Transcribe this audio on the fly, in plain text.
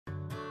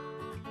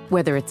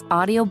Whether it's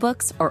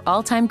audiobooks or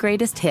all-time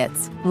greatest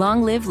hits,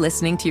 long live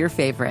listening to your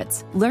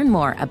favorites. Learn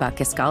more about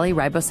Kisqali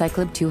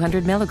Ribociclib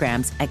 200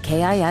 milligrams at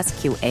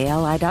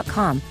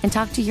KISQALI.com and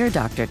talk to your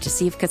doctor to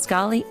see if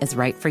Kisqali is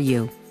right for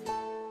you.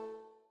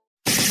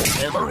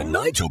 Hammer and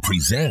Nigel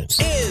presents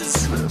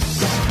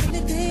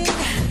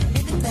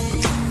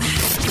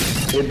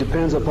It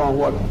depends upon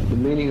what the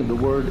meaning of the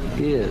word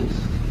is.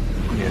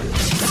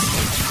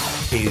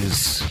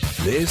 Is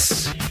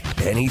this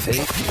anything?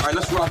 All right,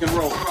 let's rock and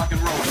roll.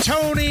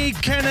 Tony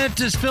Kennett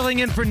is filling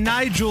in for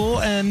Nigel,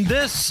 and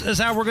this is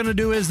how we're going to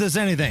do Is This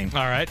Anything?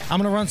 All right. I'm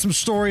going to run some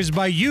stories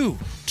by you,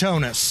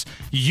 Tonus.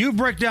 You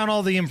break down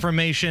all the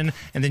information,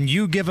 and then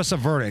you give us a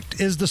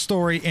verdict. Is the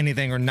story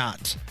anything or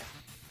not?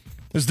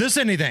 Is this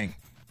anything?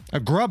 A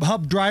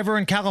Grubhub driver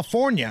in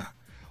California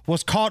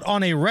was caught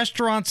on a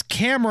restaurant's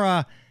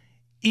camera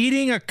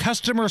eating a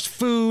customer's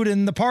food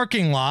in the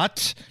parking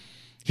lot.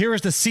 Here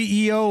is the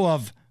CEO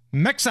of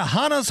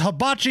Mexahana's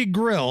Hibachi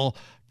Grill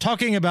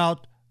talking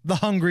about the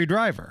hungry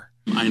driver.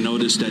 I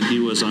noticed that he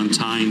was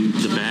untying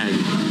the bag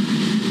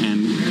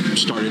and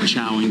started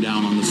chowing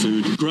down on the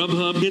food.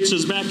 Grubhub hits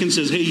us back and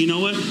says, hey, you know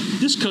what?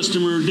 This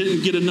customer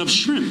didn't get enough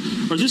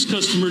shrimp, or this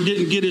customer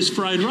didn't get his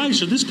fried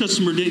rice, or this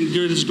customer didn't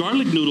get his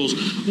garlic noodles.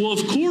 Well,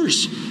 of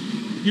course,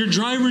 your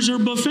drivers are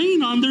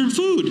buffeting on their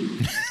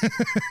food.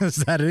 Is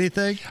that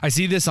anything? I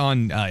see this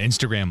on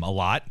Instagram a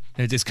lot.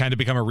 It's just kind of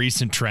become a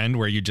recent trend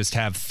where you just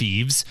have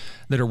thieves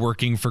that are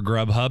working for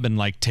Grubhub and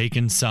like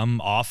taking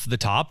some off the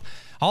top.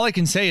 All I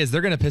can say is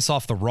they're going to piss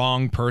off the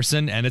wrong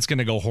person, and it's going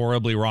to go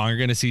horribly wrong. You're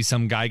going to see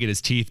some guy get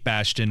his teeth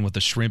bashed in with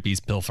the shrimp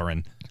he's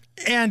pilfering.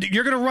 And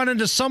you're going to run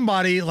into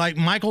somebody like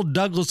Michael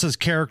Douglas's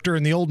character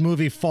in the old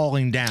movie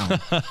Falling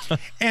Down.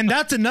 And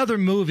that's another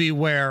movie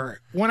where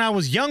when I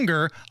was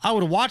younger, I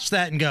would watch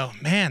that and go,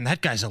 man,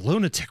 that guy's a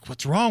lunatic.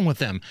 What's wrong with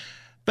him?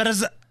 But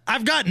as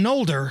I've gotten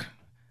older,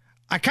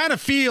 I kind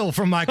of feel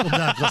for Michael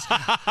Douglas.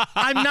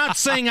 I'm not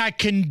saying I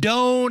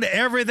condone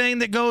everything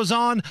that goes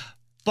on,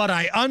 but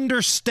I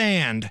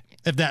understand,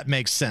 if that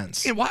makes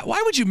sense. And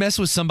why would you mess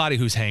with somebody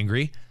who's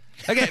hangry?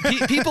 Again,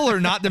 people are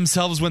not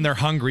themselves when they're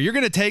hungry.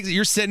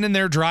 You're sitting in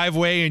their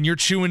driveway and you're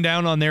chewing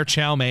down on their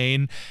chow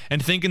mein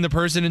and thinking the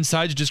person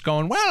inside's just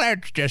going, well,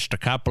 that's just a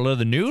couple of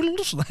the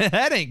noodles.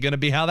 That ain't going to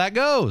be how that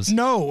goes.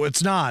 No,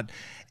 it's not.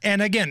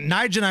 And again,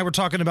 Nigel and I were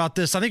talking about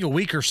this, I think a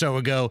week or so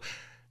ago.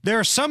 There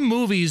are some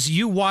movies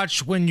you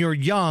watch when you're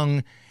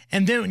young,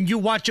 and then you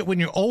watch it when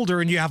you're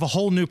older and you have a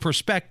whole new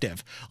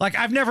perspective. Like,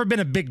 I've never been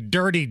a big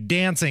Dirty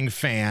Dancing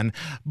fan,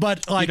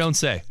 but like, you don't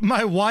say.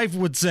 My wife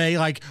would say,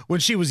 like, when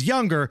she was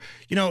younger,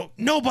 you know,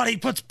 nobody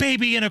puts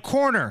baby in a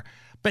corner.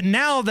 But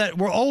now that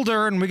we're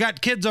older and we got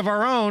kids of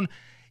our own,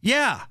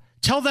 yeah,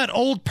 tell that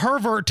old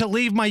pervert to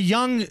leave my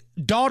young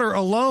daughter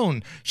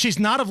alone. She's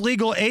not of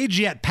legal age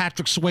yet,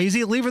 Patrick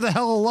Swayze. Leave her the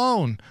hell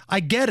alone.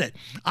 I get it.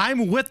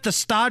 I'm with the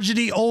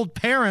stodgy old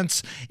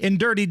parents in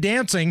Dirty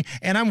Dancing,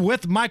 and I'm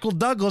with Michael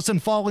Douglas in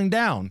Falling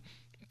Down.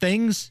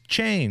 Things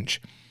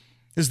change.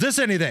 Is this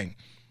anything?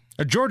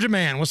 A Georgia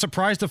man was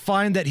surprised to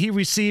find that he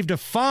received a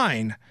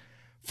fine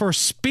for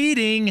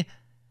speeding.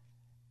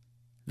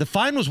 The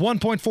fine was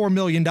 $1.4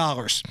 million.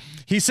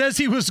 He says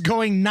he was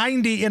going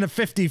 90 in a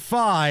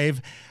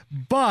 55,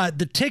 but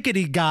the ticket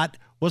he got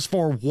was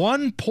for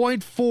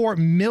 $1.4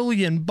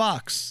 million.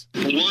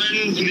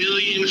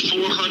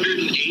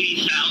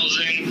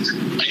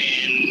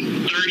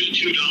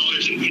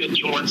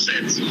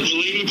 $1,480,032.51. The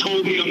lady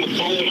told me on the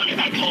phone.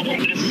 I told her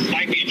this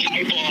might be a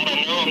typo. I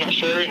don't know. I'm not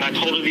sure. And I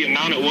told her the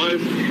amount it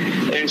was.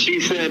 And she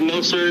said,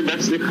 no, sir,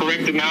 that's the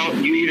correct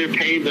amount. You either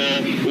pay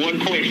the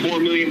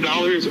 $1.4 million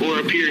or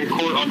appear in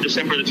court on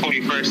December the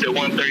 21st at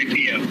 1:30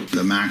 p.m.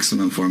 The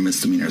maximum for a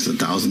misdemeanor is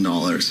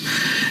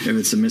 $1,000. If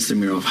it's a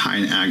misdemeanor of high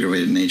and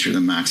aggravated nature,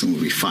 the maximum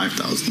would be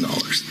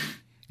 $5,000.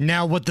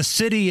 Now, what the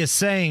city is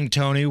saying,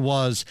 Tony,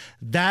 was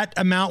that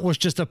amount was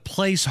just a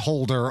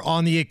placeholder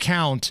on the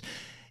account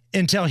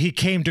until he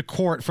came to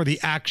court for the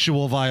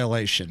actual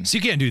violation. So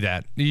you can't do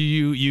that.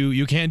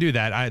 You can't do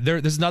that.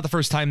 This is not the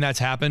first time that's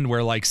happened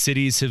where like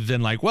cities have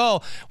been like,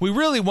 well, we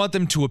really want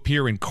them to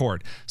appear in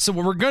court. So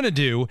what we're going to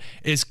do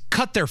is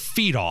cut their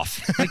feet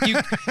off. Like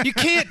you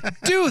can't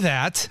do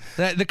that.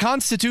 The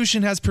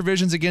Constitution has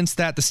provisions against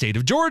that. The state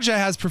of Georgia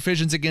has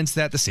provisions against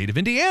that. The state of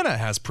Indiana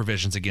has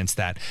provisions against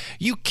that.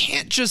 You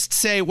can't just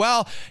say,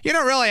 well, you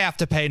don't really have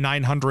to pay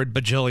 $900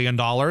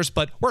 bajillion,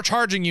 but we're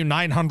charging you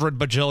 $900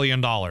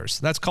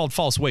 bajillion. That's called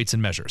false weights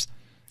and measures.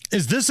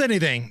 Is this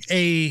anything?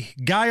 A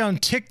guy on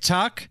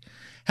TikTok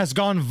has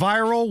gone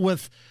viral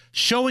with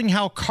showing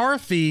how car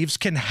thieves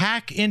can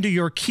hack into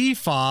your key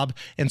fob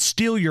and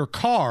steal your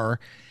car.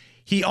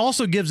 He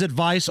also gives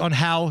advice on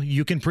how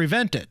you can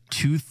prevent it.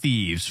 Two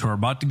thieves who are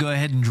about to go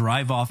ahead and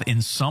drive off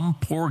in some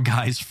poor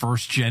guy's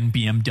first-gen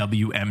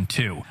BMW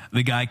M2.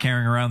 The guy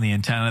carrying around the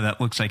antenna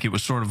that looks like it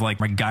was sort of like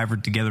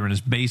MacGyvered together in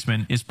his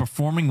basement is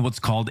performing what's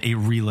called a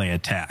relay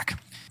attack.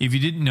 If you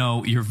didn't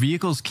know, your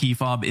vehicle's key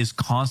fob is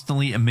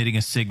constantly emitting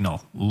a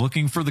signal,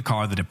 looking for the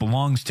car that it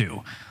belongs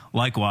to.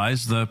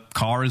 Likewise, the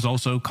car is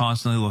also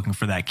constantly looking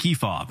for that key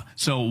fob.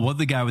 So what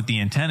the guy with the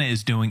antenna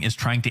is doing is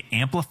trying to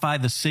amplify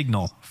the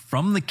signal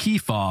from the key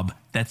fob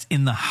that's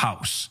in the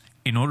house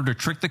in order to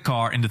trick the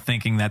car into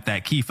thinking that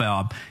that key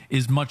fob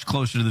is much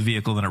closer to the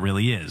vehicle than it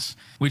really is.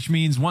 Which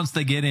means once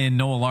they get in,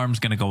 no alarm's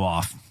going to go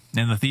off.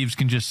 And the thieves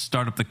can just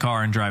start up the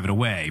car and drive it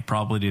away,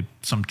 probably to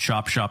some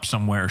chop shop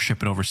somewhere,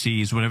 ship it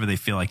overseas, whatever they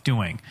feel like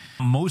doing.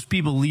 Most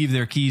people leave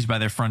their keys by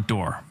their front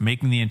door,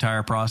 making the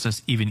entire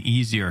process even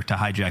easier to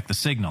hijack the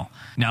signal.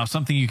 Now,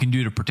 something you can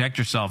do to protect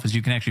yourself is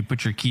you can actually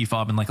put your key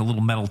fob in like a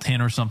little metal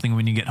tin or something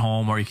when you get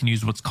home, or you can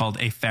use what's called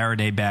a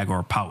Faraday bag or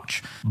a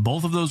pouch.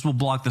 Both of those will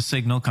block the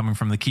signal coming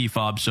from the key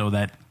fob so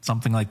that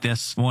something like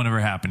this won't ever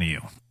happen to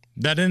you.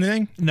 That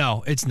anything?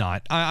 No, it's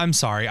not. I'm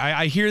sorry.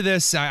 I hear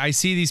this. I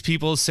see these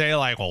people say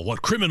like, well,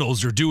 what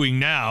criminals are doing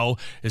now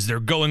is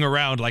they're going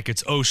around like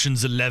it's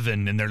Ocean's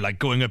 11 and they're like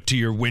going up to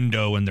your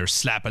window and they're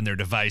slapping their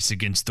device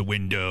against the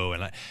window.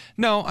 And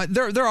no,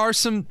 there are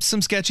some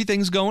sketchy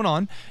things going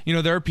on. You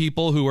know, there are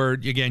people who are,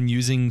 again,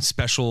 using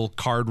special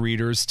card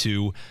readers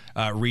to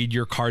read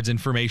your card's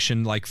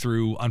information like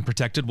through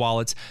unprotected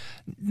wallets.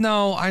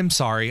 No, I'm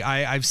sorry.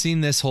 I've seen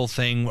this whole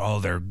thing.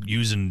 Oh, they're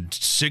using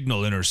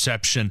signal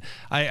interception.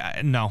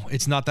 No,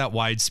 it's not that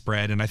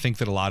widespread, and I think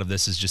that a lot of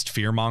this is just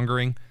fear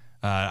mongering.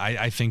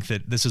 I think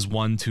that this is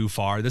one too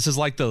far. This is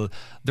like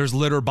there's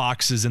litter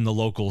boxes in the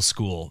local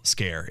school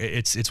scare.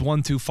 It's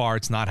one too far.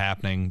 It's not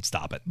happening.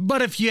 Stop it.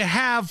 But if you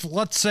have,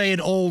 let's say,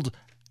 an old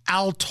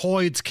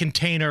Altoids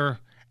container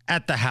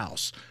at the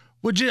house,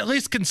 would you at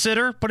least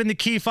consider putting the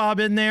key fob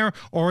in there,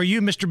 or are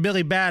you Mr.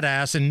 Billy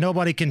Badass and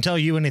nobody can tell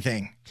you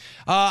anything?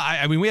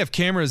 I mean, we have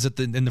cameras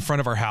in the front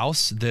of our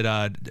house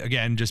that,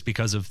 again, just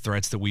because of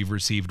threats that we've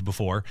received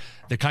before,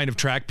 that kind of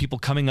track people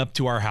coming up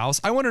to our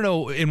house. I want to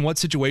know in what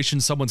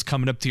situation someone's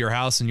coming up to your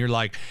house and you're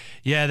like,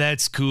 yeah,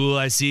 that's cool.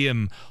 I see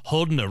him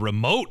holding a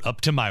remote up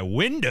to my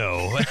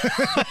window.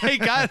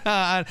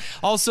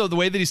 Also, the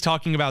way that he's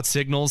talking about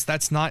signals,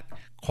 that's not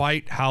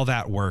quite how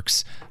that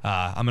works.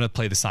 I'm going to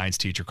play the science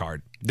teacher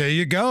card. There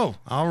you go.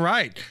 All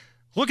right.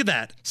 Look at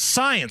that.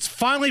 Science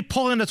finally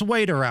pulling its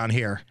weight around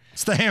here.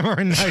 It's the Hammer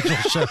and Nigel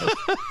Show.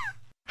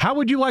 How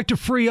would you like to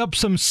free up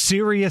some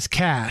serious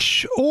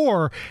cash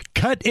or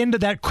cut into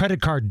that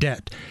credit card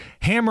debt?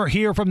 Hammer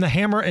here from the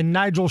Hammer and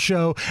Nigel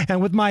Show,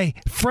 and with my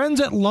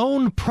friends at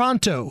Loan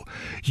Pronto,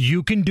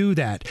 you can do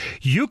that.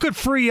 You could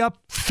free up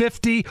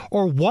 $50,000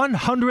 or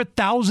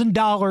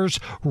 $100,000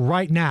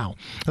 right now.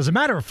 As a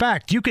matter of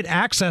fact, you could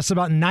access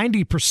about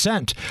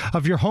 90%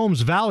 of your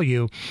home's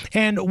value.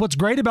 And what's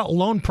great about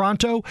Loan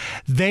Pronto,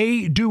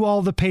 they do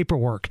all the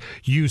paperwork.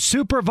 You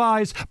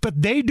supervise,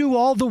 but they do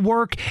all the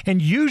work,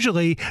 and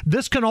usually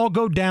this can all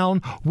go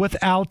down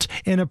without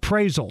an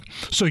appraisal.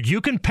 So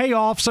you can pay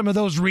off some of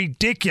those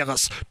ridiculous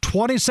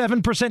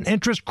 27%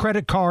 interest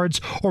credit cards,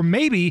 or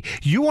maybe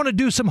you want to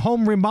do some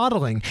home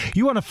remodeling.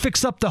 You want to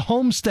fix up the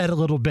homestead a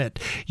little bit.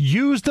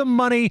 Use the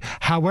money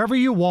however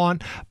you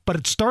want, but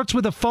it starts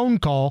with a phone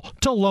call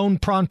to Loan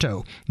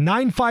Pronto,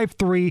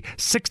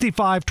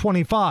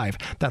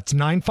 953-6525. That's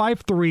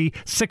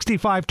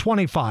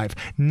 953-6525.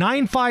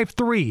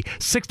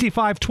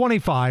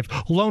 953-6525.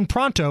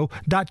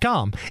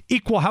 LoanPronto.com.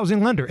 Equal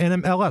housing lender,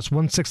 NMLS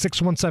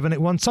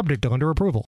 1661781, subject to lender approval.